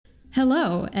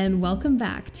Hello, and welcome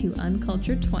back to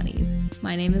Uncultured Twenties.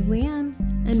 My name is Leanne.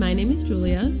 And my name is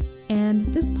Julia. And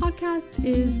this podcast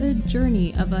is a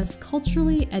journey of us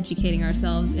culturally educating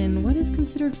ourselves in what is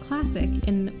considered classic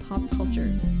in pop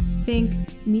culture. Think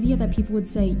media that people would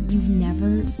say, you've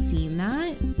never seen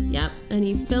that? Yep,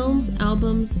 any films,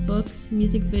 albums, books,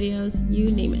 music videos, you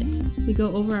name it. We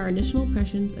go over our initial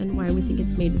impressions and why we think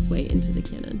it's made its way into the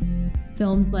canon.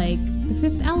 Films like The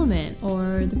Fifth Element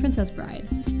or The Princess Bride.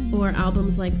 Or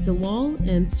albums like The Wall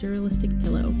and Surrealistic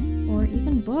Pillow. Or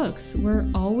even books. We're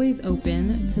always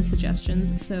open to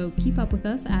suggestions, so keep up with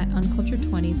us at Uncultured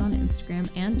Twenties on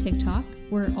Instagram and TikTok.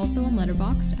 We're also on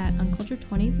Letterboxd at Uncultured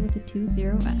Twenties with a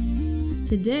 20S.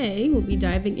 Today, we'll be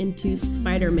diving into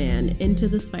Spider-Man Into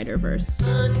the Spider-Verse.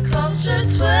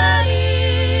 Uncultured Twenties.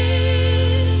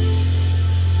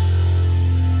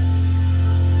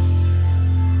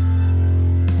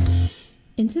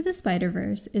 Into the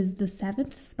Spider-Verse is the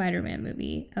 7th Spider-Man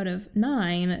movie out of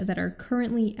 9 that are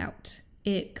currently out.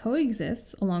 It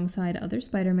coexists alongside other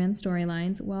Spider-Man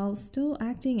storylines while still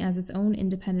acting as its own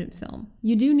independent film.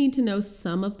 You do need to know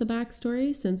some of the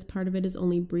backstory since part of it is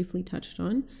only briefly touched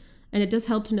on. And it does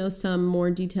help to know some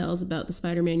more details about the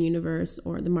Spider-Man universe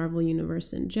or the Marvel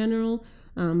universe in general.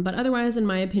 But otherwise, in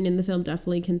my opinion, the film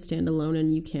definitely can stand alone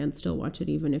and you can still watch it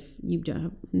even if you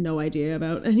have no idea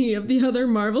about any of the other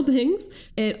Marvel things.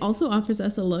 It also offers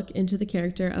us a look into the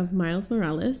character of Miles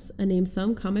Morales, a name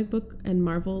some comic book and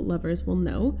Marvel lovers will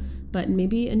know, but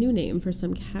maybe a new name for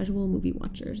some casual movie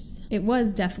watchers. It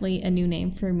was definitely a new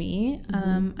name for me.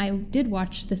 I did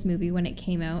watch this movie when it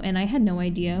came out, and I had no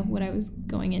idea what I was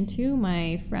going into.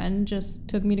 My friend just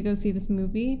took me to go see this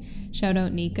movie. Shout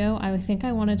out Nico. I think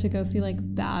I wanted to go see like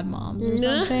Bad Moms or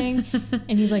something.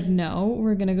 And he's like, no,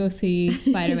 we're going to go see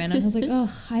Spider-Man. And I was like,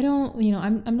 oh, I don't,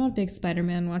 I'm not a big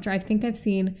Spider-Man watcher. I think I've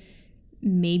seen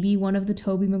maybe one of the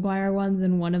Tobey Maguire ones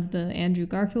and one of the Andrew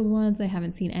Garfield ones. I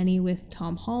haven't seen any with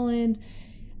Tom Holland.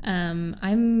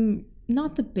 I'm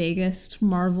not the biggest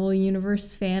Marvel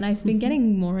Universe fan. I've been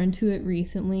getting more into it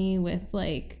recently with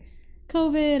like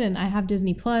COVID, and I have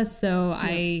Disney Plus, so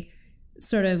I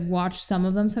sort of watch some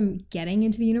of them, so I'm getting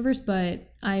into the universe,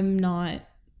 but I'm not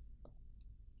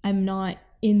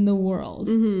in the world.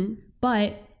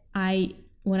 But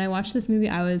when I watched this movie,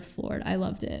 I was floored. I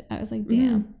loved it. I was like,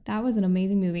 damn, that was an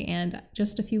amazing movie. And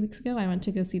just a few weeks ago, I went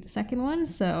to go see the second one.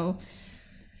 So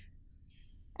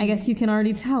I guess you can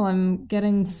already tell I'm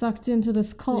getting sucked into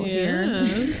this cult here.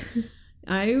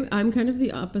 I'm kind of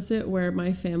the opposite, where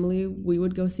my family, we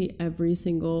would go see every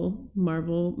single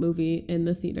Marvel movie in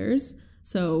the theaters.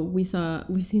 So we've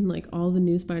seen like all the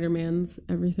new Spider-Mans,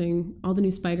 everything, all the new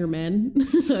Spider-Men.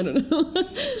 I don't know.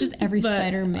 Just every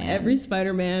Spider-Man. Every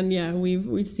Spider-Man, yeah,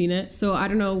 we've seen it. So I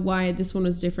don't know why this one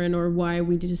was different or why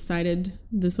we decided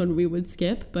this one we would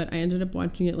skip, but I ended up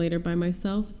watching it later by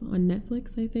myself on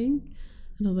Netflix, I think.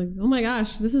 And I was like, oh my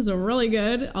gosh, this is a really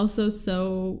good. Also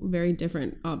so very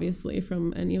different, obviously,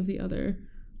 from any of the other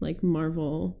like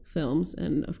Marvel films.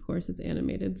 And of course it's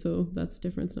animated, so that's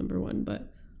difference number one.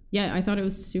 But yeah, I thought it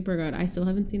was super good. I still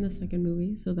haven't seen the second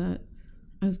movie, so that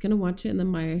I was gonna watch it, and then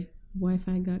my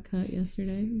Wi-Fi got cut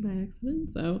yesterday by accident.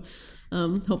 So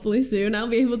hopefully soon I'll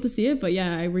be able to see it. But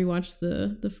yeah, I rewatched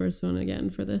the first one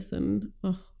again for this, and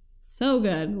so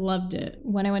good. Loved it.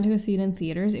 When I went to go see it in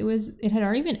theaters, it had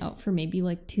already been out for maybe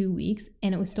like 2 weeks,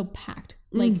 and it was still packed.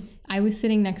 Like I was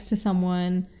sitting next to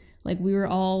someone, like we were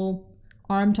all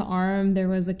arm to arm. There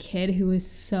was a kid who was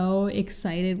so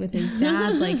excited with his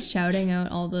dad, like shouting out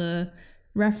all the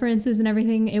references and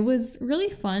everything. It was really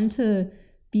fun to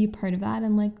be a part of that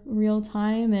in like real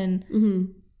time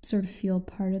and sort of feel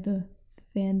part of the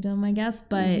fandom, I guess.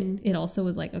 But it also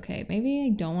was like, okay, maybe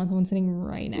I don't want someone sitting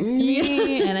right next to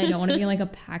me and I don't want to be in like a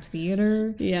packed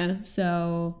theater. Yeah.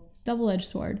 So double-edged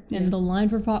sword. And the line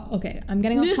for okay, I'm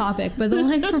getting off topic, but the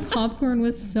line for popcorn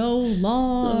was so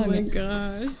long. Oh my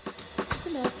gosh.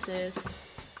 Synopsis.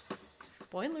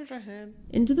 Spoilers ahead.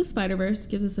 Into the Spider-Verse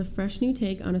gives us a fresh new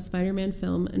take on a Spider-Man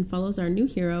film and follows our new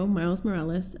hero, Miles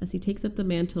Morales, as he takes up the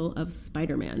mantle of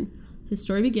Spider-Man. His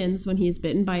story begins when he is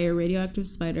bitten by a radioactive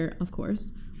spider, of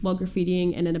course, while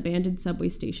graffitiing in an abandoned subway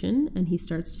station, and he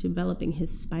starts developing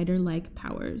his spider-like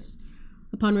powers.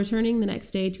 Upon returning the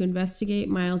next day to investigate,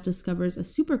 Miles discovers a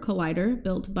super collider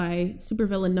built by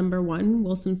supervillain number 1,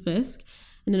 Wilson Fisk,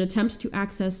 in an attempt to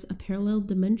access a parallel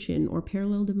dimension or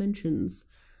parallel dimensions.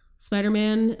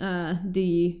 Spider-Man,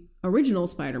 the original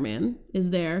Spider-Man,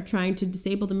 is there trying to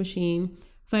disable the machine,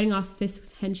 fighting off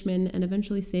Fisk's henchmen, and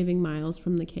eventually saving Miles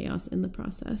from the chaos in the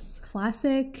process.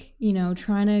 Classic,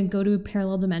 trying to go to a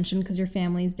parallel dimension because your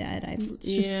family's dead.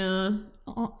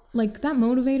 like that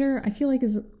motivator, I feel like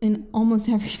is in almost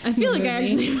every single movie. I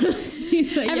actually see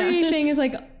that. Everything is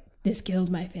like, this killed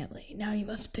my family, now you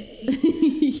must pay.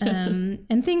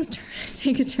 And things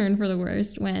take a turn for the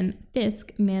worst when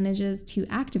Fisk manages to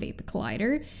activate the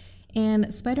collider,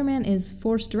 and Spider-Man is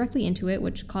forced directly into it,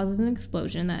 which causes an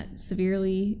explosion that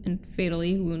severely and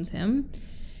fatally wounds him.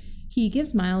 He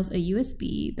gives Miles a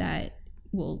USB that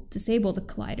will disable the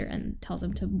collider and tells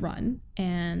him to run.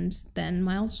 And then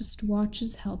Miles just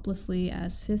watches helplessly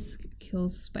as Fisk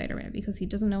kills Spider-Man because he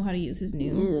doesn't know how to use his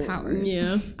new powers.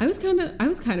 Yeah. I was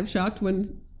kind of shocked when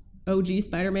OG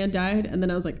Spider-Man died, and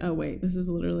then I was like, oh wait, this is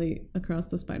literally across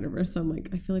the Spider-Verse. So I'm like,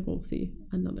 I feel like we'll see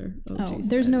another OG Spider-Man.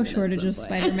 There's no shortage of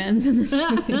Spider-Mans in this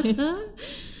movie.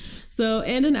 So,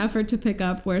 in an effort to pick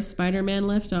up where Spider-Man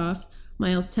left off,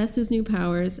 Miles tests his new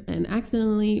powers and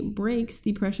accidentally breaks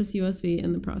the precious USB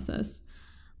in the process.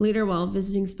 Later, while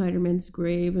visiting Spider-Man's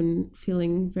grave and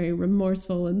feeling very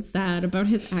remorseful and sad about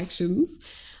his actions,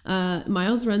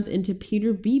 Miles runs into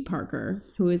Peter B. Parker,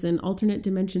 who is an alternate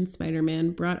dimension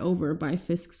Spider-Man brought over by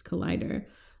Fisk's collider.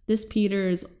 This Peter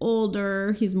is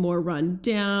older, he's more run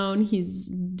down, he's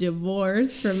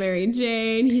divorced from Mary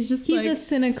Jane, he's a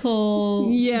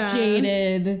cynical,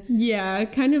 jaded. Yeah,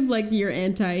 kind of like your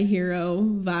anti-hero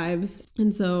vibes.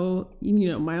 And so,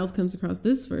 Miles comes across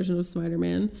this version of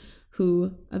Spider-Man,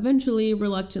 who eventually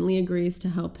reluctantly agrees to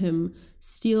help him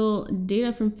steal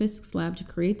data from Fisk's lab to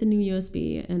create the new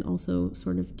USB and also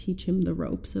sort of teach him the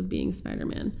ropes of being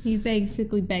Spider-Man. He's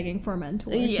basically begging for a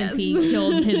mentor since he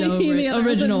killed his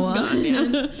original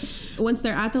one. Once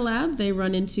they're at the lab, they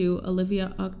run into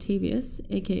Olivia Octavius,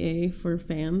 aka for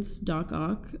fans, Doc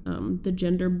Ock, the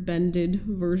gender-bended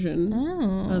version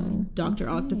of Dr.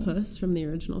 Octopus from the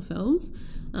original films.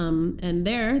 And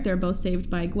they're both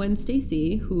saved by Gwen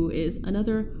Stacy, who is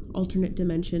another alternate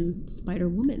dimension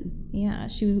Spider-Woman. Yeah,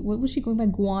 what was she going by,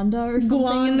 Gwanda or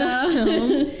something in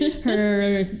the film?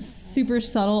 Her super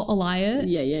subtle alias?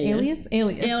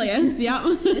 Alias,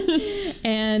 yeah.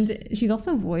 And she's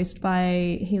also voiced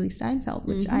by Haley Steinfeld,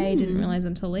 which I didn't realize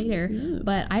until later. Yes.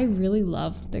 But I really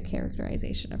loved the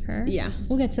characterization of her. Yeah.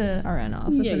 We'll get to our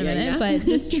analysis in a minute. But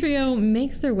this trio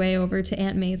makes their way over to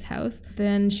Aunt May's house.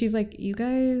 Then she's like, you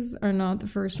guys are not the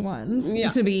first ones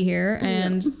to be here.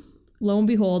 And lo and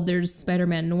behold, there's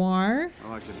Spider-Man Noir. I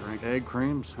like to drink egg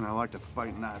creams, and I like to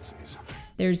fight Nazis.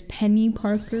 There's Penny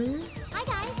Parker. Hi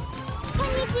guys.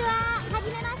 Konnichiwa.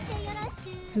 Hajimemashite,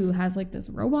 yoroshiku. Who has like this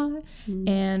robot.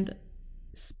 And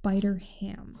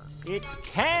Spider-Ham. It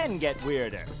can get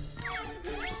weirder.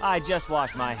 I just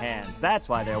washed my hands. That's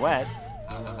why they're wet.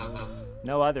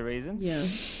 No other reason. Yeah,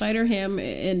 Spider-Ham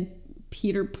and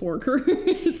Peter Porker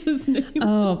is his name.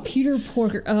 Oh, Peter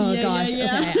Porker. Oh, gosh.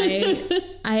 Yeah. Okay,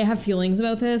 I have feelings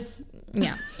about this.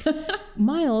 Yeah.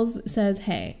 Miles says,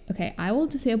 hey, okay, I will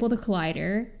disable the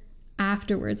collider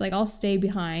afterwards. Like, I'll stay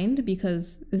behind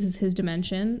because this is his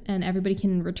dimension and everybody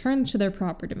can return to their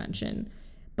proper dimension.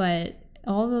 But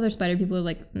all the other spider people are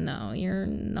like, no, you're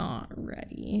not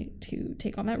ready to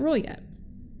take on that role yet.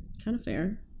 Kind of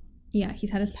fair. Yeah,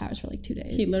 he's had his powers for like 2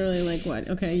 days. He literally like, what?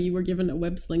 Okay, you were given a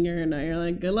web slinger and now you're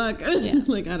like, good luck. Yeah.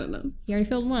 Like, I don't know. He already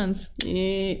failed once.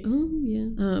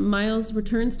 Miles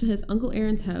returns to his Uncle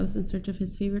Aaron's house in search of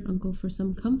his favorite uncle for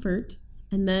some comfort.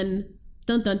 And then,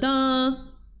 dun dun dun,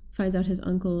 finds out his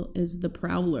uncle is the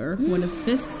Prowler, one of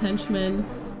Fisk's henchmen.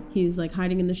 He's like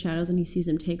hiding in the shadows and he sees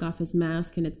him take off his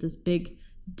mask and it's this big,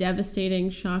 devastating,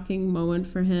 shocking moment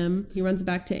for him. He runs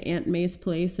back to Aunt May's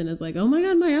place and is like, oh my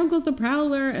god, my uncle's the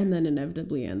Prowler, and then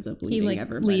inevitably ends up leaving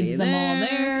everybody leads them all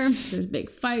there. There's a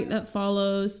big fight that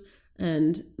follows,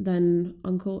 and then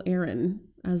Uncle Aaron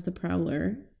as the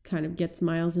Prowler kind of gets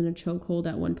Miles in a chokehold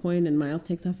at one point, and Miles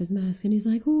takes off his mask and he's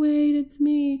like, wait, it's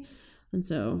me. And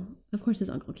so of course his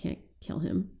uncle can't kill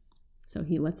him, so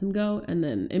he lets him go and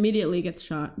then immediately gets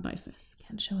shot by Fisk.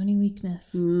 Can't show any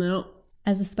weakness. No.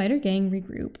 As the Spider Gang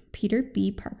regroup, Peter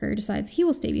B. Parker decides he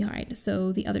will stay behind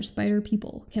so the other Spider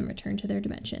people can return to their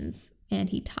dimensions. And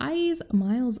he ties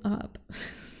Miles up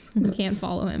so we can't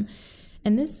follow him.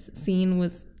 And this scene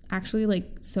was actually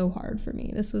like so hard for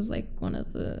me. This was like one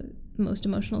of the most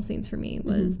emotional scenes for me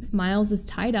was Miles is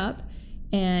tied up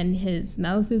and his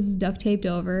mouth is duct taped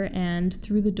over, and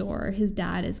through the door his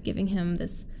dad is giving him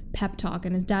this pep talk,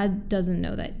 and his dad doesn't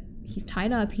know that he's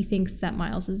tied up. He thinks that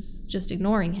Miles is just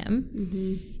ignoring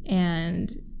him.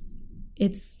 And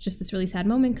it's just this really sad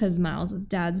moment because Miles'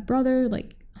 dad's brother,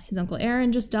 like his Uncle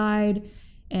Aaron, just died.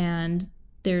 And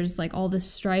there's like all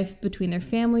this strife between their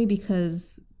family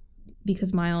because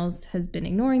Miles has been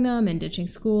ignoring them and ditching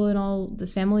school and all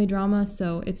this family drama.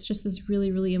 So it's just this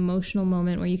really, really emotional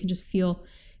moment where you can just feel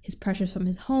his pressures from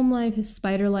his home life, his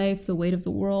spider life, the weight of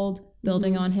the world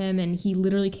building on him, and he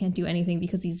literally can't do anything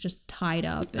because he's just tied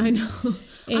up. I know.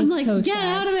 I'm like, so get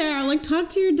sad. out of there. Like, talk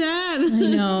to your dad. I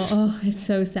know. Oh, it's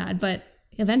so sad. But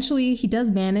eventually he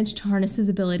does manage to harness his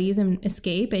abilities and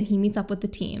escape, and he meets up with the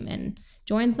team and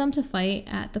joins them to fight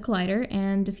at the Collider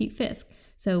and defeat Fisk.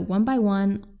 So one by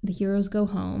one, the heroes go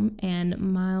home, and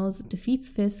Miles defeats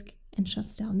Fisk and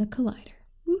shuts down the Collider.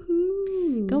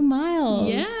 Woohoo. Go Miles.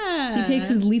 Yeah. He takes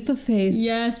his leap of faith.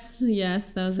 Yes.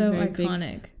 That was So a very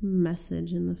iconic. big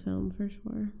message in the film for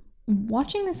sure.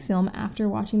 Watching this film after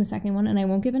watching the second one, and I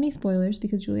won't give any spoilers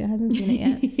because Julia hasn't seen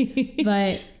it yet,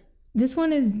 but this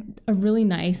one is a really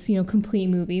nice, complete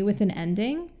movie with an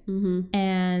ending. Mm-hmm.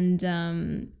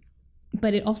 And,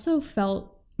 but it also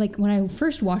felt like when I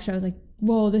first watched it, I was like,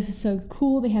 whoa, this is so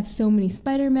cool. They have so many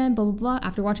Spider-Man, blah, blah, blah.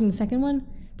 After watching the second one,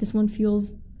 this one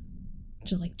feels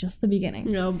like just the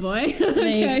beginning. Oh boy.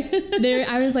 Okay.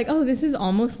 I was like, oh, this is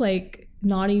almost like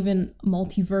not even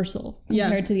multiversal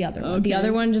compared to the other one. The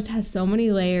other one just has so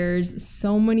many layers,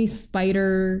 so many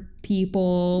spider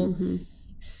people,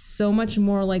 so much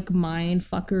more like mind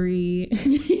fuckery.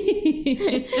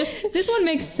 This one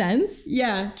makes sense.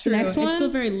 Yeah, true. The next one, it's still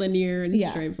very linear and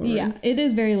straightforward. Yeah, it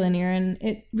is very linear, and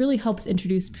it really helps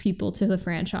introduce people to the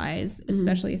franchise,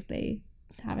 especially if they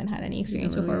haven't had any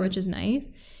experience before, which is nice.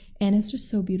 And it's just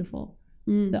so beautiful.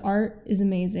 The art is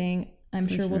amazing. I'm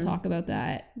sure we'll talk about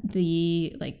that.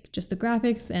 Just the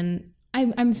graphics, and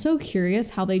I'm so curious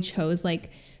how they chose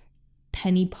like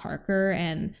Penny Parker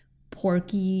and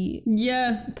Porky.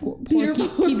 Yeah.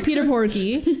 Peter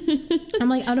Porky. I'm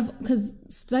like, because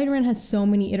Spider-Man has so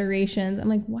many iterations. I'm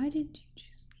like, why did you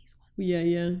choose these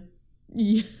ones?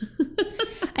 Yeah.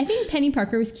 I think Penny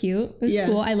Parker was cute. It was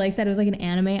cool. I like that it was like an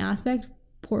anime aspect.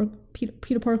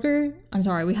 Peter Porker. I'm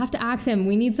sorry, we have to ask him.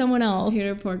 We need someone else.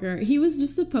 Peter Porker. He was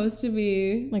just supposed to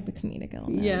be like the comedic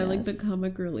element. Yeah, like the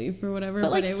comic relief or whatever.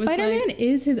 But like Spider-Man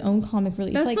is his own comic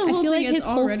relief. That's like the whole I feel thing. like his It's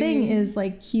whole already... thing is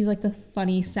like he's like the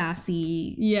funny,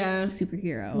 sassy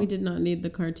superhero. We did not need the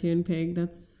cartoon pig.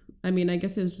 I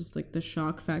guess it was just like the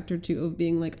shock factor too of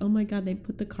being like, oh my god, they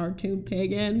put the cartoon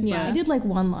pig in. Yeah, I did like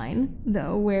one line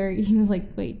though where he was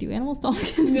like, wait, do animals talk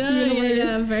in this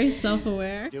universe? Yeah, very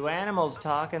self-aware. Do animals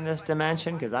talk in this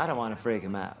dimension? Because I don't want to freak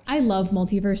them out. I love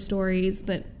multiverse stories,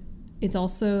 but it's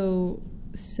also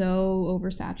so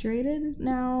oversaturated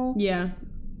now. Yeah.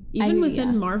 Even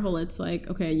within Marvel, it's like,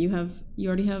 okay, you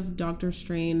already have Doctor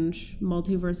Strange,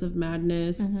 Multiverse of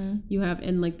Madness. You have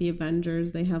in like the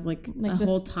Avengers, they have like a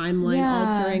whole timeline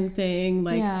altering thing.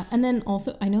 Like, and then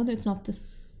also I know that it's not the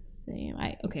same.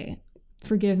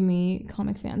 Forgive me,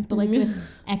 comic fans, but like with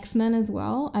X-Men as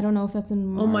well. I don't know if that's in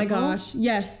Marvel. Oh my gosh,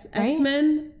 yes, right?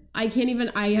 X-Men. I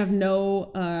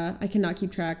cannot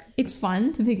keep track. It's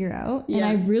fun to figure out, and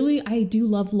I do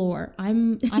love lore.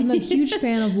 I'm a huge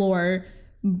fan of lore.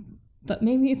 But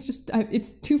maybe it's just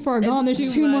it's too far gone.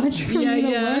 There's too much for me to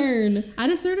learn. At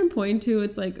a certain point too,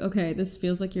 it's like, okay, this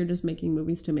feels like you're just making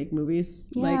movies to make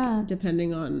movies. Like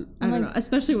depending on I don't know,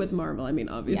 especially with Marvel. I mean,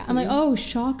 obviously. Yeah, I'm like, oh,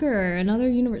 shocker, another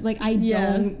universe. Like I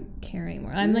don't care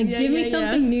anymore. I'm like, give me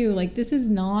something new. Like this is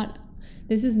not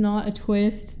a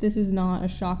twist. This is not a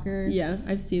shocker. Yeah,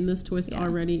 I've seen this twist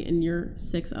already in your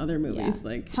 6 other movies. Yeah.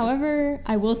 Like, however,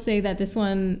 I will say that this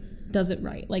one does it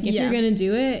right. Like if you're gonna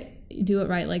do it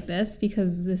right like this,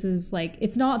 because this is like,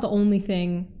 it's not the only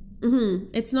thing.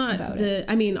 It's not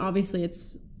obviously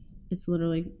it's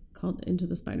literally called Into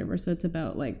the Spider-Verse, so it's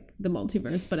about like the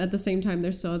multiverse, but at the same time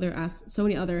there's so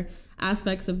many other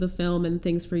aspects of the film and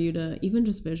things for you to, even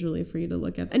just visually, for you to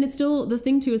look at. And it's still, the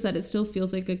thing too is that it still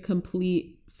feels like a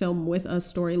complete film with a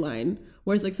storyline,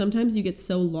 whereas like sometimes you get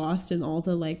so lost in all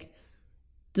the like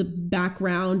the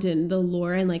background and the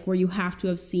lore, and like where you have to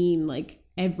have seen like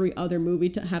every other movie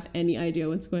to have any idea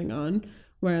what's going on.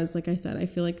 Whereas, like I said, I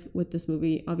feel like with this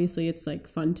movie, obviously it's like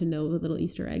fun to know the little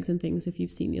Easter eggs and things if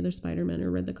you've seen the other Spider-Man or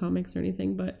read the comics or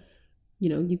anything, but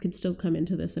you could still come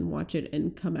into this and watch it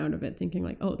and come out of it thinking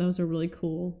like, oh, that was a really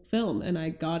cool film, and I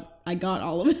got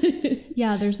all of it.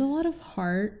 Yeah, there's a lot of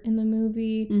heart in the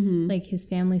movie, like his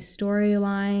family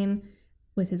storyline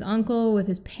with his uncle, with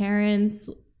his parents,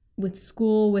 with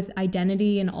school, with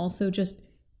identity, and also just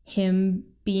him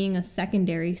being a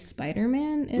secondary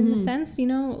Spider-Man in a sense,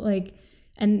 like,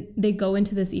 and they go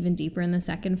into this even deeper in the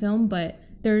second film, but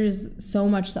there's so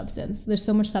much substance. There's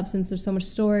so much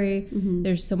story,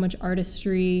 there's so much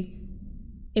artistry.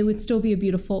 It would still be a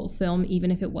beautiful film even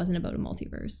if it wasn't about a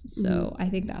multiverse. So I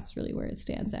think that's really where it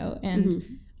stands out.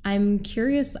 And I'm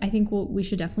curious. I think we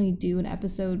should definitely do an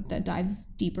episode that dives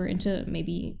deeper into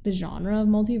maybe the genre of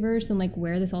multiverse and like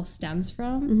where this all stems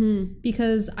from.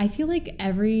 Because I feel like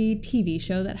every TV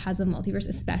show that has a multiverse,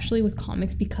 especially with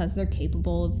comics, because they're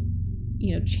capable of,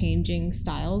 you know, changing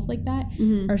styles like that,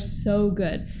 are so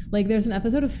good. Like there's an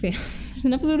episode of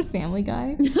Family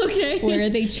Guy where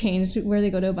they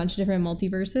go to a bunch of different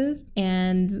multiverses,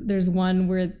 and there's one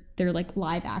where they're like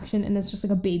live action and it's just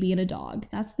like a baby and a dog.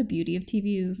 That's the beauty of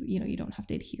TV is, you know, you don't have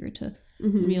to adhere to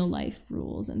real life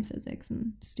rules and physics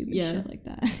and stupid shit like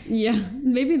that. Yeah,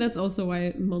 maybe that's also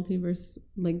why multiverse,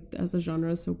 like as a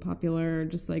genre, is so popular or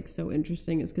just like so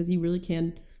interesting, is because you really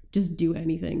can just do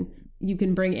anything. You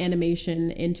can bring animation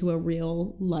into a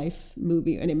real life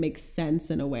movie and it makes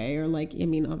sense in a way, or like, I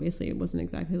mean, obviously it wasn't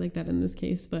exactly like that in this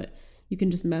case, but you can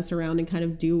just mess around and kind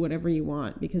of do whatever you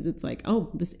want because it's like,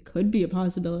 oh, this could be a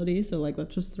possibility, so like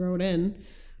let's just throw it in.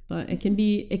 But it can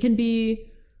be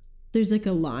there's like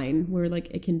a line where like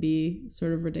it can be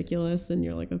sort of ridiculous and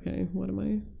you're like, okay, what am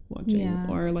I watching?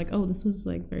 Or like, oh, this was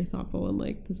like very thoughtful and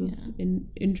like this was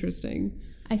interesting.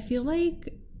 I feel like,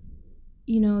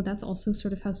 you know, that's also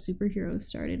sort of how superheroes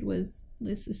started, was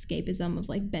this escapism of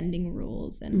like bending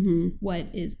rules and what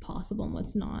is possible and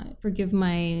what's not. Forgive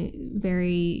my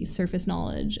very surface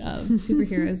knowledge of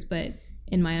superheroes, but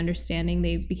in my understanding,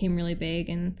 they became really big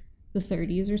in the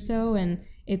 30s or so, and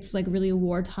it's like really a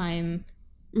wartime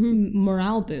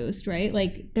morale boost, right?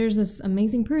 Like there's this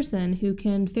amazing person who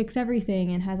can fix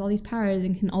everything and has all these powers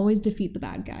and can always defeat the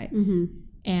bad guy.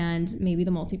 And maybe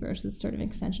the multiverse is sort of an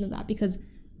extension of that, because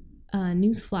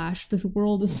newsflash, this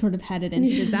world is sort of headed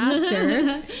into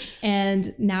disaster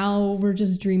and now we're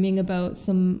just dreaming about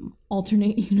some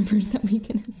alternate universe that we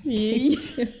can escape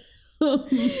to.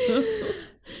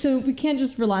 So we can't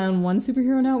just rely on one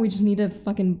superhero now. We just need to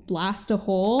fucking blast a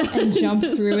hole and jump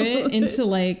through it into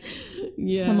like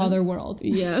some other world.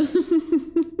 Peter.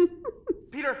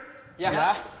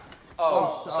 Yeah.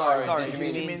 Oh, sorry.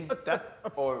 Did you mean that?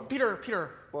 Or Peter.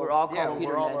 We're all called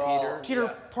Peter and Peter. Peter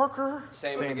Parker.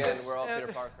 Same again. We're all Peter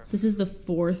Parker. This is the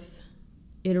 4th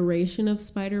iteration of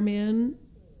Spider-Man,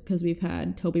 because we've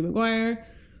had Tobey Maguire,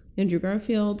 Andrew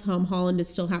Garfield, Tom Holland is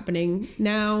still happening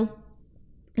now.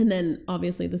 And then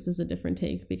obviously this is a different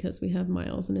take because we have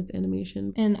Miles and it's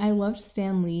animation. And I loved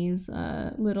Stan Lee's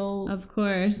little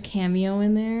cameo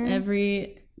in there.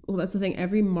 Well, that's the thing.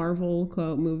 Every Marvel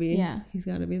quote movie, he's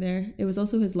got to be there. It was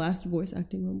also his last voice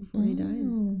acting role before he died.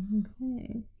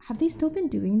 Okay. Have they still been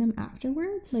doing them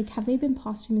afterward? Like, have they been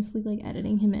posthumously like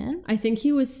editing him in? I think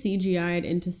he was CGI'd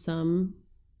into some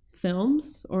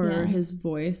films, or his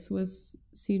voice was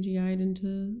CGI'd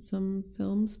into some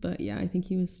films. But yeah, I think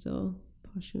he was still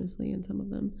posthumously in some of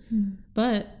them.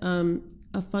 But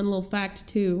a fun little fact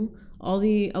too.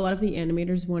 A lot of the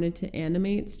animators wanted to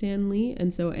animate Stan Lee,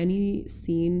 and so any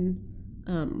scene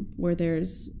where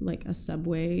there's like a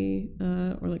subway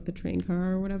or like the train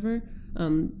car or whatever,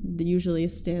 usually a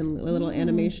little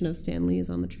animation of Stan Lee is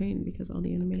on the train because all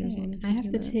the animators wanted to I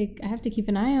have to keep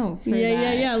an eye out for that.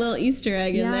 Yeah, a little Easter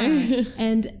egg in there.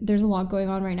 And there's a lot going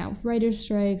on right now with writer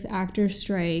strikes, actor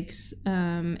strikes,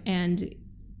 and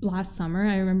last summer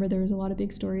I remember there was a lot of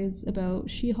big stories about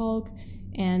She-Hulk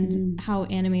and how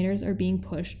animators are being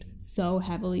pushed so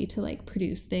heavily to like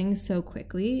produce things so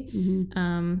quickly.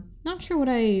 Not sure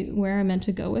where I meant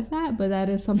to go with that, but that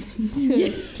is something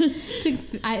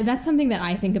that's something that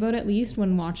I think about, at least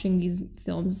when watching these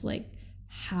films, like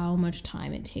how much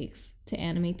time it takes to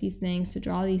animate these things, to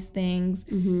draw these things.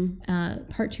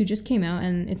 Part 2 just came out,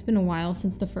 and it's been a while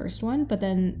since the first one, but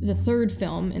then the 3rd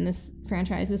film in this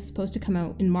franchise is supposed to come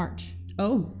out in March.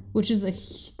 Which is a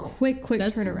quick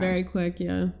That's turnaround. Very quick,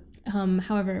 yeah.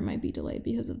 However, it might be delayed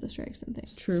because of the strikes and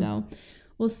things. True. So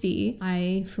we'll see.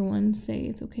 I, for one, say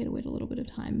it's okay to wait a little bit of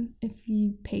time if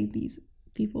you pay these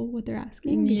people what they're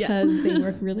asking, because they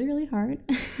work really, really hard.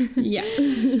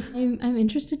 I'm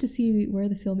interested to see where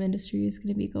the film industry is going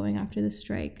to be going after this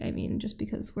strike. I mean, just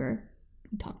because we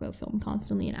talk about film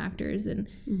constantly and actors, and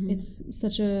it's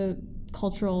such a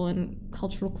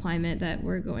cultural climate that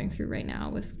we're going through right now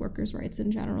with workers' rights in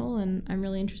general, and I'm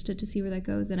really interested to see where that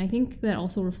goes. And I think that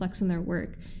also reflects in their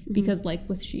work, because like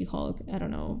with She-Hulk, I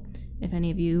don't know if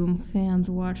any of you fans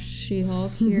watch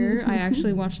She-Hulk here. I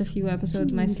actually watched a few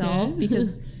episodes myself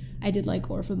because I did like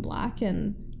Orphan Black,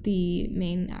 and the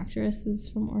main actress is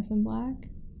from Orphan Black.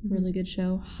 Really good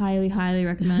show. Highly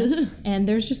recommend. And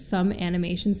there's just some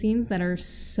animation scenes that are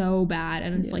so bad,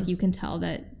 and it's like you can tell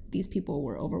that these people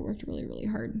were overworked really, really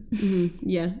hard.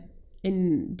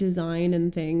 In design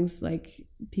and things, like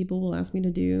people will ask me to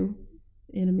do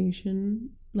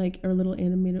animation like, or little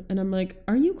animated, and I'm like,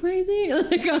 are you crazy?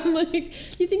 Like, I'm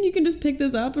like, you think you can just pick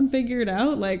this up and figure it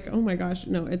out? Like, oh my gosh,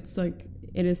 no, it's like,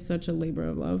 it is such a labor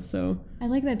of love. So I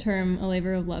like that term, a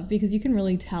labor of love, because you can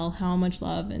really tell how much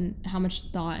love and how much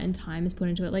thought and time is put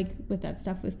into it, like with that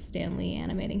stuff with Stanley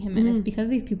animating him. And it's because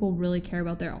these people really care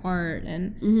about their art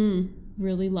and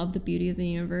really love the beauty of the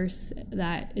universe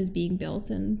that is being built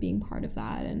and being part of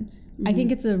that. And I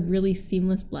think it's a really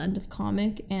seamless blend of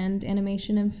comic and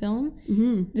animation and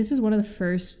film. This is one of the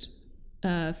first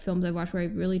films I've watched where I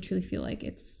really truly feel like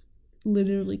it's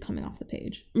literally coming off the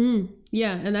page.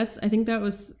 Yeah, and I think that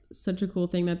was such a cool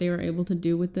thing that they were able to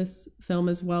do with this film,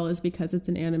 as well as because it's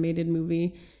an animated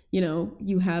movie. You know,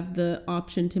 you have the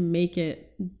option to make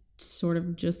it sort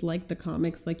of just like the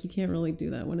comics. Like, you can't really do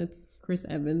that when it's Chris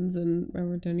Evans and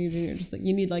Robert Downey Jr. Just like,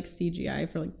 you need like CGI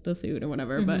for like the suit or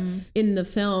whatever. But in the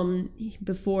film,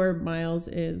 before Miles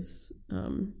is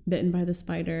bitten by the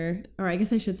spider, or I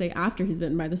guess I should say after he's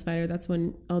bitten by the spider, that's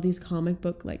when all these comic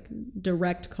book, like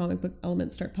direct comic book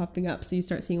elements start popping up. So you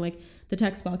start seeing like the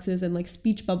text boxes and like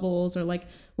speech bubbles, or like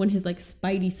when his like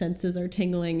spidey senses are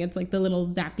tingling, it's like the little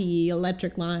zappy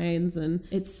electric lines. And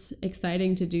it's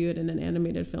exciting to do it in an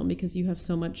animated film because you have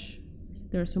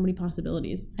there are so many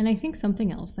possibilities. And I think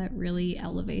something else that really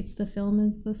elevates the film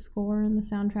is the score and the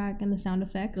soundtrack and the sound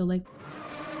effects. So like,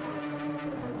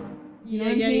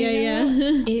 Yeah.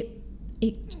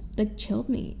 It like chilled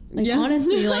me. Like,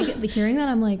 honestly, like hearing that,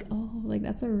 I'm like, oh, like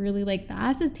that's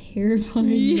a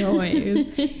terrifying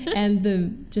noise. And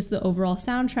the overall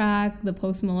soundtrack, the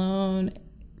Post Malone.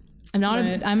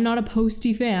 I'm not a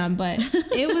Posty fan, but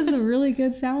it was a really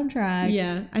good soundtrack.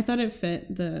 Yeah, I thought it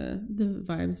fit the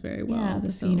vibes very well. Yeah,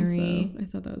 the scenery. So I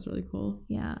thought that was really cool.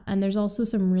 Yeah, and there's also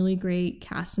some really great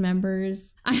cast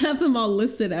members. I have them all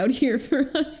listed out here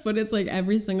for us, but it's like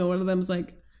every single one of them is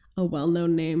like a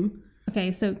well-known name.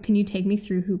 Okay, so can you take me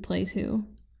through who plays who?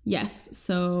 Yes,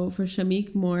 so for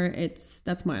Shamik Moore,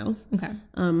 that's Miles. Okay.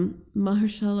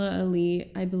 Mahershala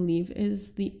Ali, I believe,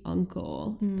 is the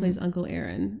uncle, plays Uncle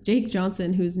Aaron. Jake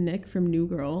Johnson, who's Nick from New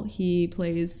Girl, he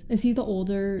plays... Is he the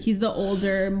older... He's the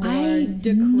older, more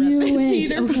decrepit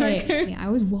Peter Parker. Yeah, I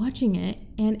was watching it,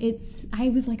 and I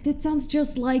was like, that sounds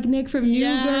just like Nick from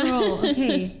New Girl.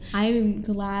 Okay, I'm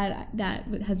glad that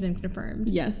has been confirmed.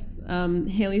 Yes.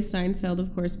 Haley Steinfeld,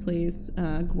 of course, plays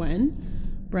Gwen.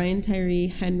 Brian Tyree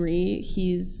Henry,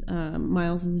 he's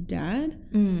Miles' dad.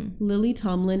 Lily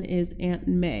Tomlin is Aunt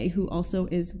May, who also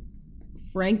is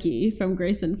Frankie from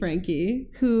Grace and Frankie.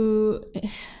 Who,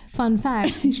 fun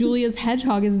fact, Julia's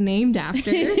hedgehog is named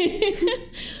after.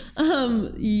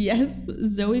 Yes,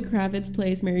 Zoe Kravitz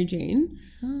plays Mary Jane.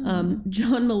 John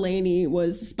Mulaney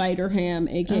was Spider-Ham,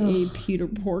 aka Peter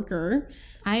Porker.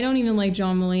 I don't even like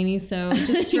John Mulaney, so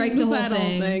just strike the whole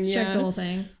thing. Strike the whole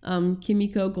thing.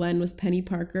 Kimiko Glenn was Penny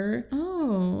Parker.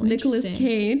 Oh, Nicolas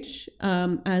Cage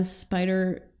as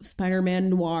Spider-Man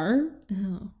Noir,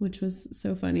 which was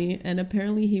so funny. And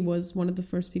apparently he was one of the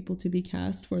first people to be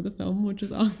cast for the film, which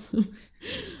is awesome.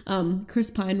 Chris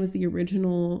Pine was the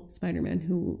original Spider-Man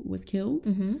who was killed.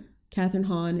 Catherine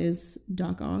Hahn is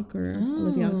Doc Ock, or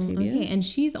Olivia Octavius. Okay, and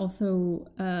she's also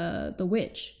the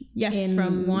witch. Yes,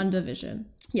 from WandaVision.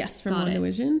 Yes, from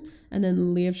WandaVision. And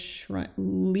then Liev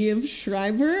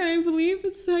Schreiber, I believe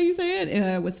is how you say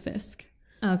it, was Fisk.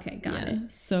 Okay, got it.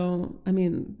 So, I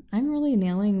mean... I'm really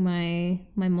nailing my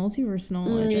multiverse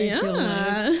knowledge. I feel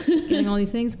like getting all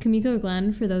these things. Kimiko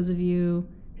Glenn, for those of you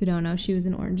who don't know, she was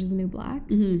in Orange is the New Black.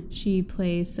 She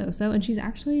plays So-So, and she's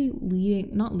actually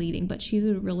not leading, but she's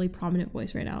a really prominent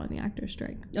voice right now in the actor's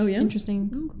strike. Oh, yeah?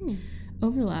 Interesting. Oh, cool.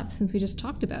 Overlap, since we just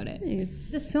talked about it. Nice.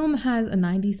 This film has a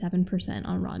 97%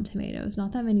 on Rotten Tomatoes.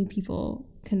 Not that many people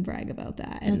can brag about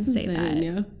that and say that.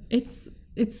 Yeah.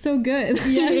 It's so good.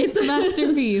 Yeah, it's a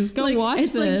masterpiece. Go watch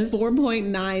this. It's like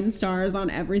 4.9 stars on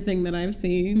everything that I've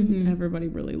seen. Everybody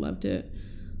really loved it.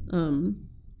 And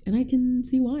I can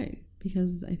see why,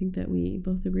 because I think that we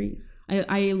both agree.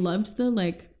 I loved the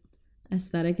like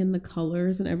aesthetic and the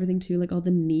colors and everything too, like all the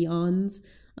neons.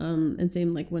 And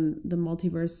same like when the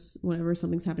multiverse, whenever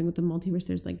something's happening with the multiverse,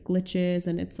 there's like glitches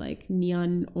and it's like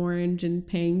neon orange and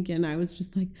pink, and I was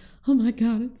just like, oh my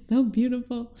god, it's so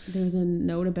beautiful. There was a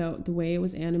note about the way it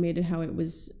was animated, how it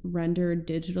was rendered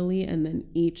digitally, and then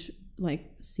each like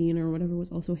scene or whatever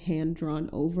was also hand drawn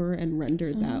over and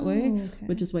rendered that way,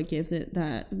 which is what gives it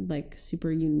that like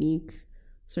super unique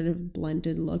sort of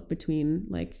blended look between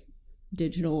like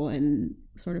digital and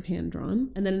sort of hand drawn.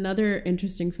 And then another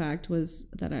interesting fact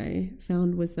that I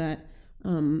found was that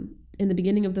in the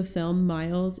beginning of the film,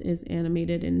 Miles is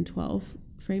animated in 12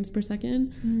 frames per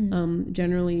second.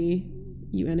 Generally,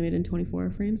 you animate in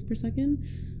 24 frames per second.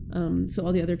 So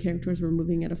all the other characters were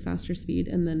moving at a faster speed,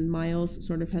 and then Miles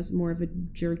sort of has more of a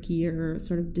jerkier,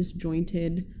 sort of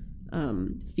disjointed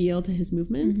feel to his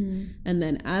movements. And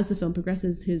then as the film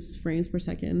progresses, his frames per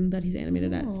second that he's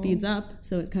animated at speeds up,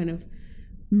 so it kind of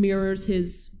mirrors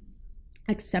his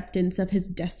acceptance of his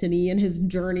destiny and his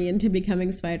journey into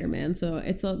becoming Spider-Man. So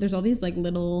there's all these like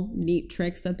little neat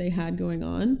tricks that they had going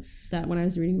on that when I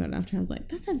was reading about it after, I was like,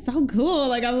 this is so cool.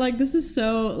 Like, I'm like, this is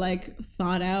so like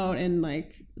thought out, and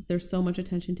like there's so much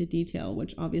attention to detail,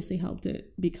 which obviously helped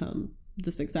it become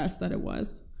the success that it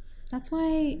was. That's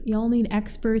why y'all need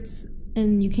experts,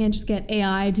 and you can't just get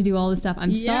AI to do all this stuff.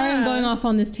 I'm sorry I'm going off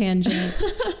on this tangent.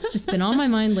 It's just been on my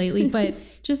mind lately, but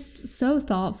just so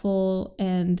thoughtful,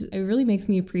 and it really makes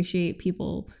me appreciate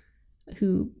people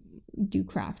who do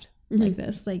craft like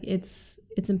this. Like it's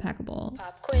impeccable.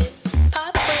 Pop quiz,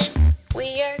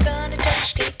 we are gonna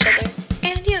test each other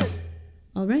and you.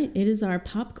 All right, it is our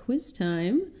pop quiz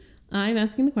time. I'm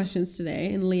asking the questions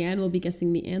today, and Leanne will be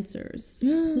guessing the answers.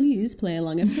 Please play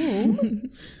along at home.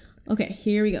 Okay,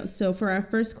 here we go. So for our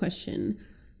first question,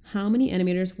 how many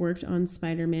animators worked on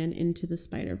Spider-Man Into the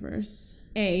Spider-Verse?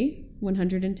 A,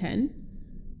 110,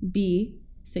 B,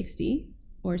 60,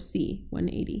 or C,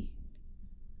 180?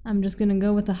 I'm just gonna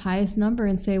go with the highest number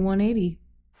and say 180.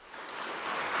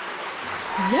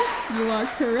 Yes, you are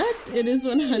correct. It is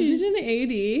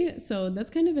 180. So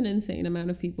that's kind of an insane amount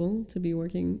of people to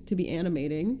be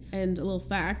animating. And a little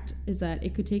fact is that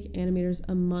it could take animators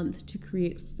a month to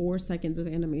create 4 seconds of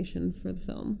animation for the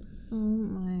film. Oh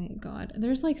my God.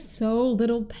 There's like so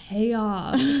little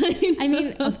payoff. I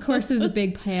mean, of course there's a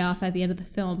big payoff at the end of the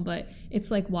film, but it's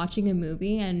like watching a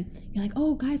movie and you're like,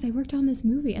 oh guys, I worked on this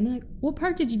movie. And they're like, what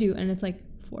part did you do? And it's like,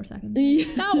 4 seconds.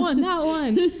 That one.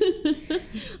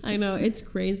 I know, it's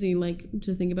crazy, like,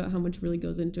 to think about how much really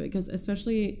goes into it, because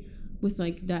especially with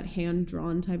like that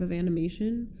hand-drawn type of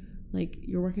animation, like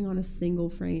you're working on a single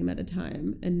frame at a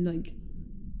time, and like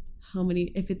how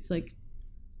many, if it's like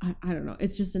I don't know,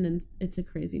 it's just it's a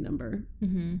crazy number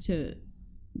to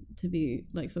be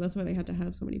like, so that's why they had to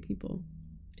have so many people.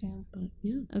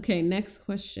 But okay, next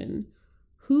question.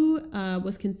 Who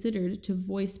was considered to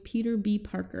voice Peter B.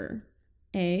 Parker?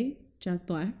 A, Jack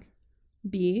Black,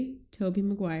 B, Tobey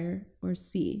Maguire, or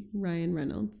C, Ryan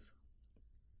Reynolds?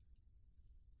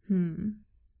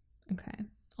 Okay.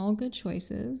 All good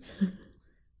choices.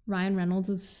 Ryan Reynolds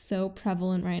is so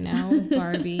prevalent right now with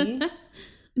Barbie.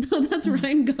 No, that's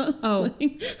Ryan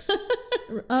Gosling.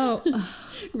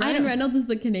 Ryan Reynolds is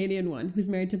the Canadian one who's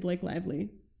married to Blake Lively,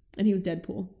 and he was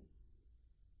Deadpool.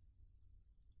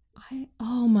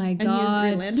 Oh my God. And he was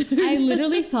Green Lantern. I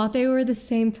literally thought they were the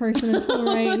same person until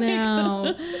right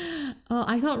now. Oh,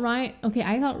 I thought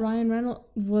Ryan Reynolds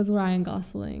was Ryan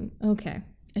Gosling. Okay.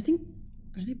 Are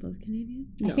they both Canadian?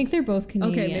 No. I think they're both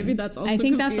Canadian. Okay, maybe that's also I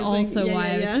think confusing. that's also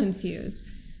why I was confused.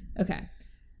 Okay.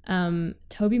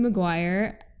 Tobey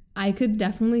Maguire, I could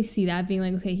definitely see that being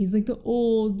like, okay, he's like the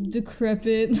old,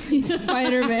 decrepit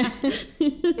Spider-Man.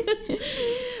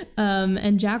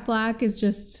 And Jack Black is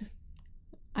just,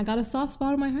 I got a soft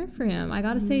spot in my heart for him. I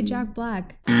gotta say Jack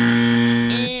Black.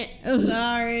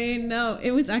 Sorry, no,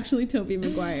 it was actually Tobey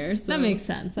Maguire. So that makes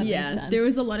sense. Makes sense. There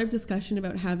was a lot of discussion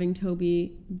about having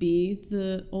Tobey be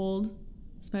the old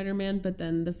Spider-Man, but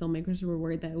then the filmmakers were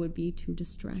worried that it would be too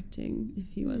distracting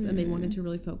if he was, and they wanted to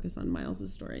really focus on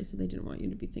Miles' story, so they didn't want you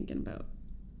to be thinking about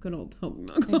good old Tobey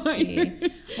Maguire. I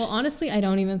see. Well, honestly, I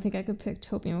don't even think I could pick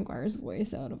Tobey Maguire's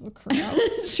voice out of a crowd.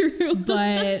 True.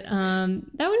 But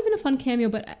that would have been a fun cameo,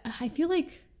 but I feel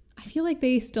like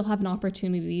they still have an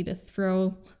opportunity to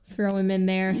throw him in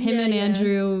there. Him and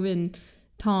Andrew and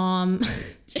Tom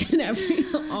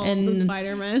and the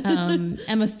Spider-Man.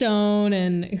 Emma Stone,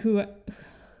 and who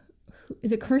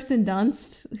is it, Kirsten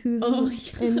Dunst, who's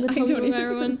in the Tobey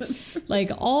Maguire one?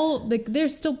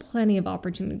 There's still plenty of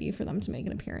opportunity for them to make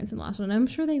an appearance in the last one. I'm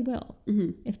sure they will.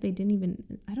 If they didn't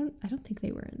even, I don't think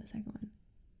they were in the second one.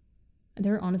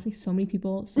 There were honestly so many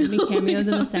people, so many cameos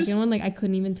in the second one, like I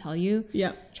couldn't even tell you.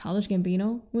 Yeah. Childish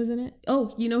Gambino was in it.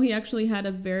 Oh, he actually had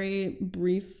a very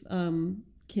brief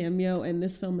cameo in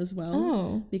this film as well.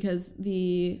 Oh. Because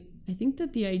I think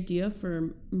that the idea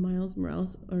for Miles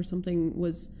Morales or something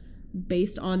was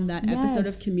based on that episode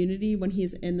of Community when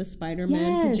he's in the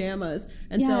Spider-Man pajamas.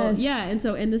 And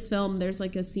so in this film there's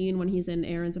like a scene when he's in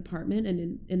Aaron's apartment,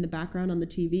 and in the background on the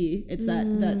TV it's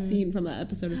that scene from that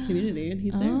episode of Community, and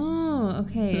he's there. Oh,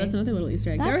 okay. So that's another little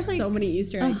Easter egg. There are so many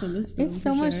Easter eggs in this film. It's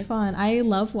so much fun. I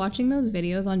love watching those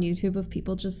videos on YouTube of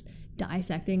people just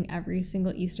dissecting every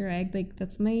single Easter egg. Like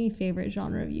that's my favorite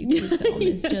genre of YouTube film.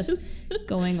 It's just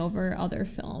going over other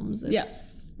films.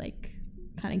 It's like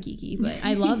kind of geeky, but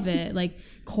I love it. Like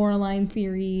Coraline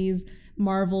theories,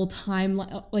 Marvel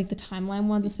timeline, like the timeline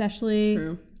ones especially.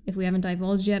 True. If we haven't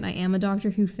divulged yet, I am a Doctor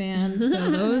Who fan, so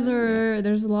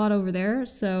there's a lot over there.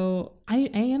 So I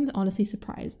am honestly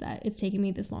surprised that it's taken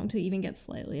me this long to even get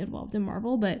slightly involved in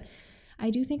Marvel, but I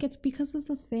do think it's because of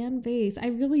the fan base. I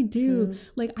really do. True.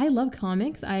 Like, I love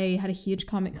comics. I had a huge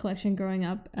comic collection growing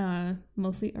up,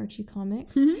 mostly Archie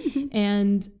comics.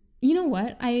 And you know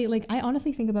what? I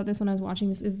honestly think about this when I was watching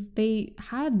this, is they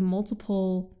had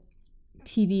multiple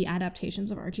TV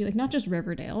adaptations of Archie, like not just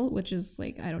Riverdale, which is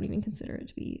like, I don't even consider it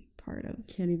to be part of.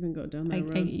 Can't even go down that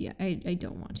road. I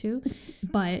don't want to.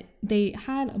 But they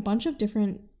had a bunch of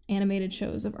different animated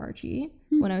shows of Archie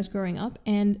when I was growing up,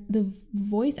 and the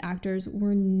voice actors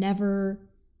were never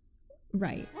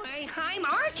right. Why, I'm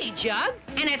Archie, Jug,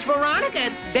 and it's Veronica,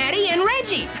 Betty, and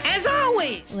Reggie, as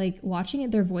always. Like, watching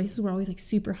it, their voices were always like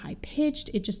super high pitched.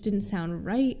 It just didn't sound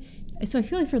right. So I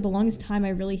feel like for the longest time I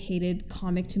really hated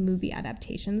comic to movie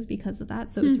adaptations because of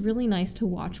that. So it's really nice to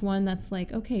watch one that's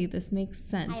like, okay, this makes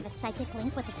sense. I have a psychic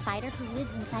link with a spider who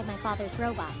lives inside my father's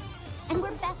robot, and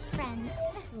we're best friends.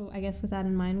 So I guess with that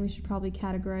in mind, we should probably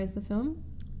categorize the film.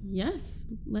 Yes.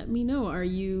 Let me know. Are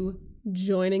you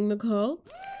joining the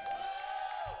cult?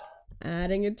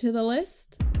 Adding it to the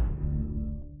list?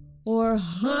 Or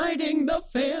hiding the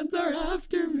fans are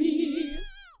after me?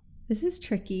 This is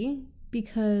tricky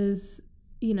because,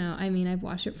 you know, I mean, I've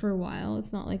watched it for a while.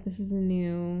 It's not like this is a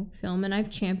new film, and I've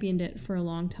championed it for a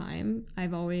long time.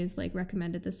 I've always like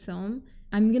recommended this film.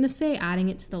 I'm gonna say adding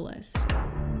it to the list.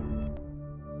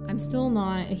 I'm still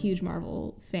not a huge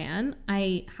Marvel fan.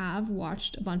 I have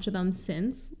watched a bunch of them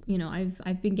since, you know,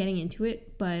 I've been getting into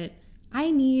it, but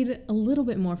I need a little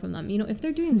bit more from them. You know, if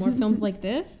they're doing more films like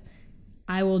this,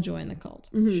 I will join the cult.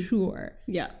 Sure.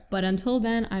 Yeah. But until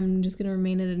then, I'm just going to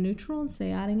remain at a neutral and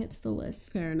say adding it to the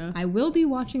list. Fair enough. I will be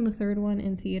watching the third one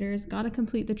in theaters. Got to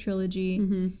complete the trilogy.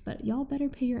 But y'all better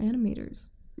pay your animators.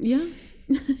 Yeah.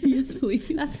 Yes, please.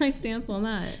 That's my stance on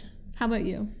that. How about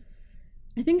you?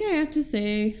 I think I have to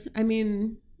say, I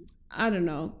mean, I don't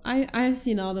know. I've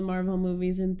seen all the Marvel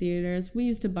movies in theaters. We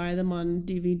used to buy them on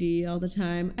DVD all the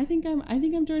time. I think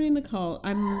I'm joining the cult.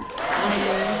 I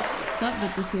thought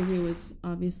that this movie was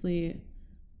obviously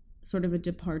sort of a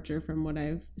departure from what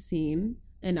I've seen,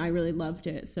 and I really loved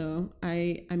it. So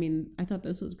I mean, I thought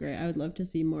this was great. I would love to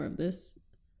see more of this.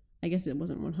 I guess it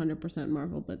wasn't 100%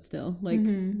 Marvel, but still, like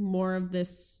more of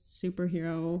this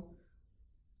superhero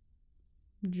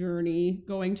journey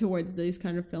going towards these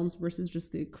kind of films versus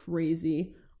just the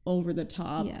crazy over the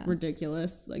top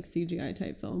ridiculous like CGI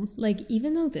type films. Like,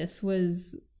 even though this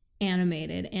was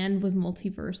animated and was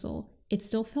multiversal, it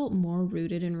still felt more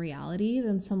rooted in reality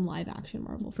than some live action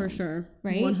Marvel films. For sure.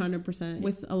 Right? 100%.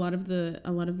 With a lot of the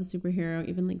superhero,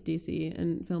 even like DC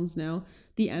and films now,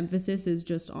 the emphasis is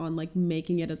just on like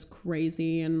making it as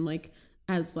crazy and like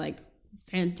as like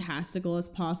fantastical as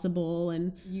possible,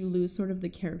 and you lose sort of the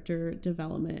character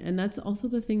development. And that's also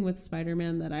the thing with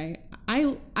Spider-Man that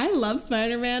I love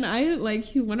Spider-Man. I like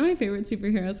one of my favorite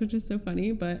superheroes, which is so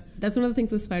funny, but that's one of the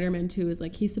things with Spider-Man too, is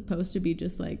like he's supposed to be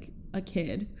just like a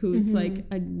kid who's like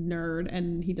a nerd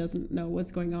and he doesn't know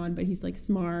what's going on, but he's like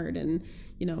smart, and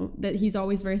you know that he's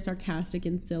always very sarcastic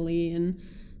and silly and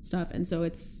stuff. And so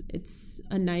it's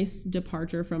a nice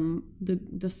departure from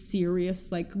the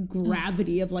serious like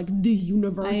gravity of like the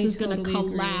universe is gonna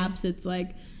collapse. It's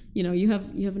like, you know, you have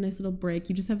a nice little break.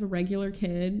 You just have a regular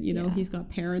kid, you know, he's got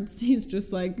parents, he's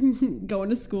just like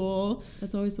going to school.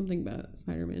 That's always something about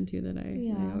Spider-Man too that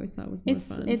I always thought was more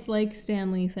fun. It's like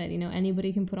Stan Lee said, you know,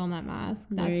 anybody can put on that mask.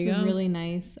 That's the really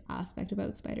nice aspect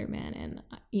about Spider-Man. And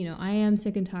you know, I am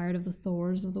sick and tired of the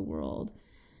Thors of the world.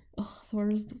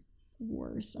 Thor's the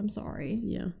worst. I'm sorry.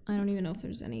 Yeah. I don't even know if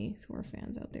there's any Thor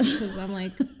fans out there, because I'm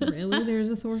like, really? There's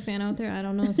a Thor fan out there? I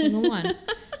don't know a single one.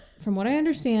 From what I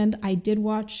understand, I did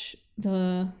watch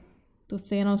the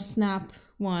Thanos snap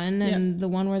one and the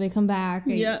one where they come back.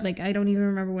 Like, I don't even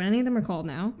remember what any of them are called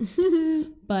now.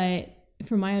 But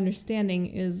from my understanding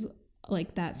is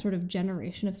like that sort of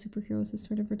generation of superheroes is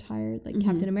sort of retired. Like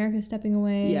Captain America stepping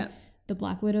away. The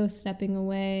Black Widow stepping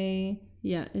away.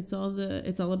 Yeah, it's all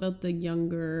about the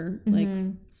younger, like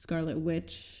Scarlet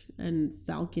Witch and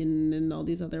Falcon and all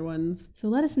these other ones. So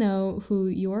let us know who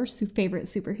your favorite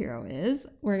superhero is.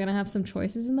 We're going to have some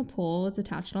choices in the poll. It's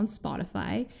attached on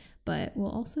Spotify, but we'll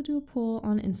also do a poll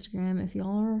on Instagram if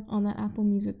y'all are on that Apple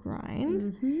Music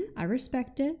grind. I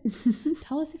respect it.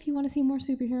 Tell us if you want to see more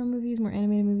superhero movies, more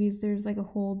animated movies. There's like a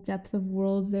whole depth of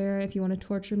worlds there. If you want to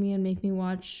torture me and make me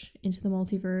watch Into the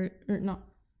Multiverse, or not.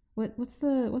 What's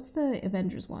the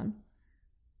Avengers one?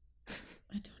 I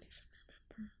don't even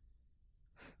remember.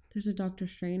 There's a Doctor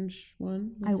Strange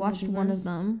one. I watched one of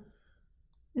them.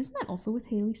 Isn't that also with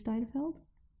Haley Steinfeld?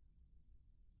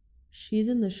 She's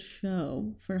in the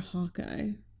show for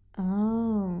Hawkeye.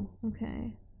 Oh,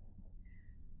 okay.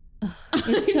 Ugh,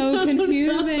 it's so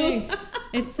confusing.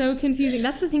 It's so confusing.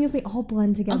 That's the thing, is they all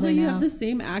blend together. Also, you now. have the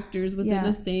same actors within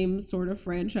the same sort of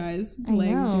franchise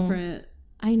playing different.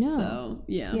 I know. So,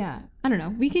 yeah. Yeah. I don't know.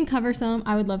 We can cover some.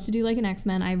 I would love to do like an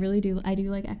X-Men. I really do. I do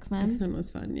like X-Men. X-Men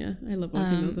was fun, yeah. I love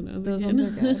watching those when I was a kid. Those ones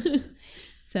are good.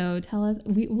 So tell us.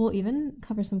 We'll even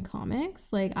cover some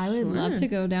comics. Like, I would love to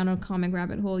go down a comic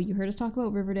rabbit hole. You heard us talk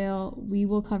about Riverdale. We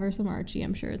will cover some Archie,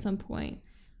 I'm sure, at some point.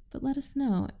 But let us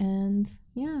know. And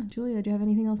yeah, Julia, do you have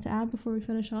anything else to add before we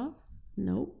finish off?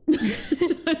 Nope.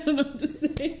 I don't know what to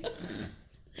say.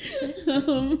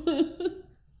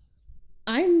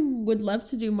 I would love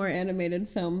to do more animated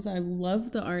films. I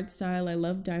love the art style. I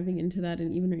love diving into that,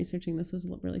 and even researching this was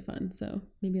really fun. So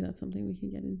maybe that's something we can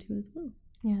get into as well.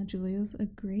 Yeah, Julia's a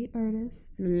great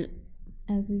artist,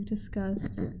 as we've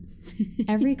discussed.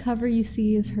 Every cover you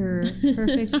see is her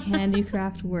perfect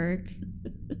handicraft work.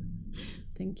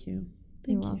 Thank you.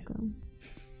 You're welcome.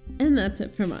 And that's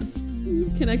it from us.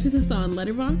 Connect with us on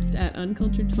Letterboxd at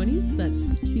Uncultured 20s, that's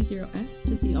 20S,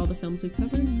 to see all the films we've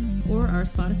covered, or our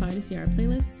Spotify to see our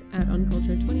playlists at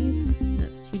Uncultured 20s,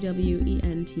 that's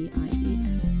TWENTIES.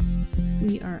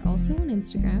 We are also on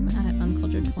Instagram at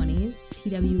Uncultured 20s,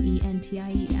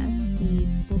 TWENTIES. We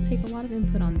will take a lot of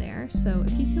input on there, so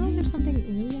if you feel like there's something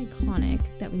really iconic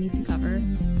that we need to cover,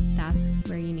 that's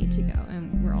where you need to go.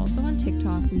 And we're also on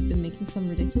TikTok. We've been making some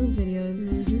ridiculous videos.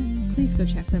 Please go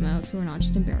check them out so we're not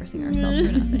just embarrassing ourselves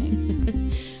for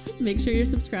nothing. Make sure you're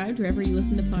subscribed wherever you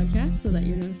listen to podcasts so that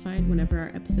you're notified whenever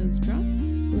our episodes drop.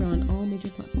 We're on all major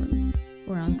platforms.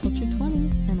 We're Uncultured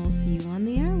 20s, and we'll see you on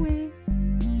the airwaves.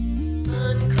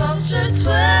 Uncultured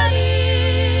 20s.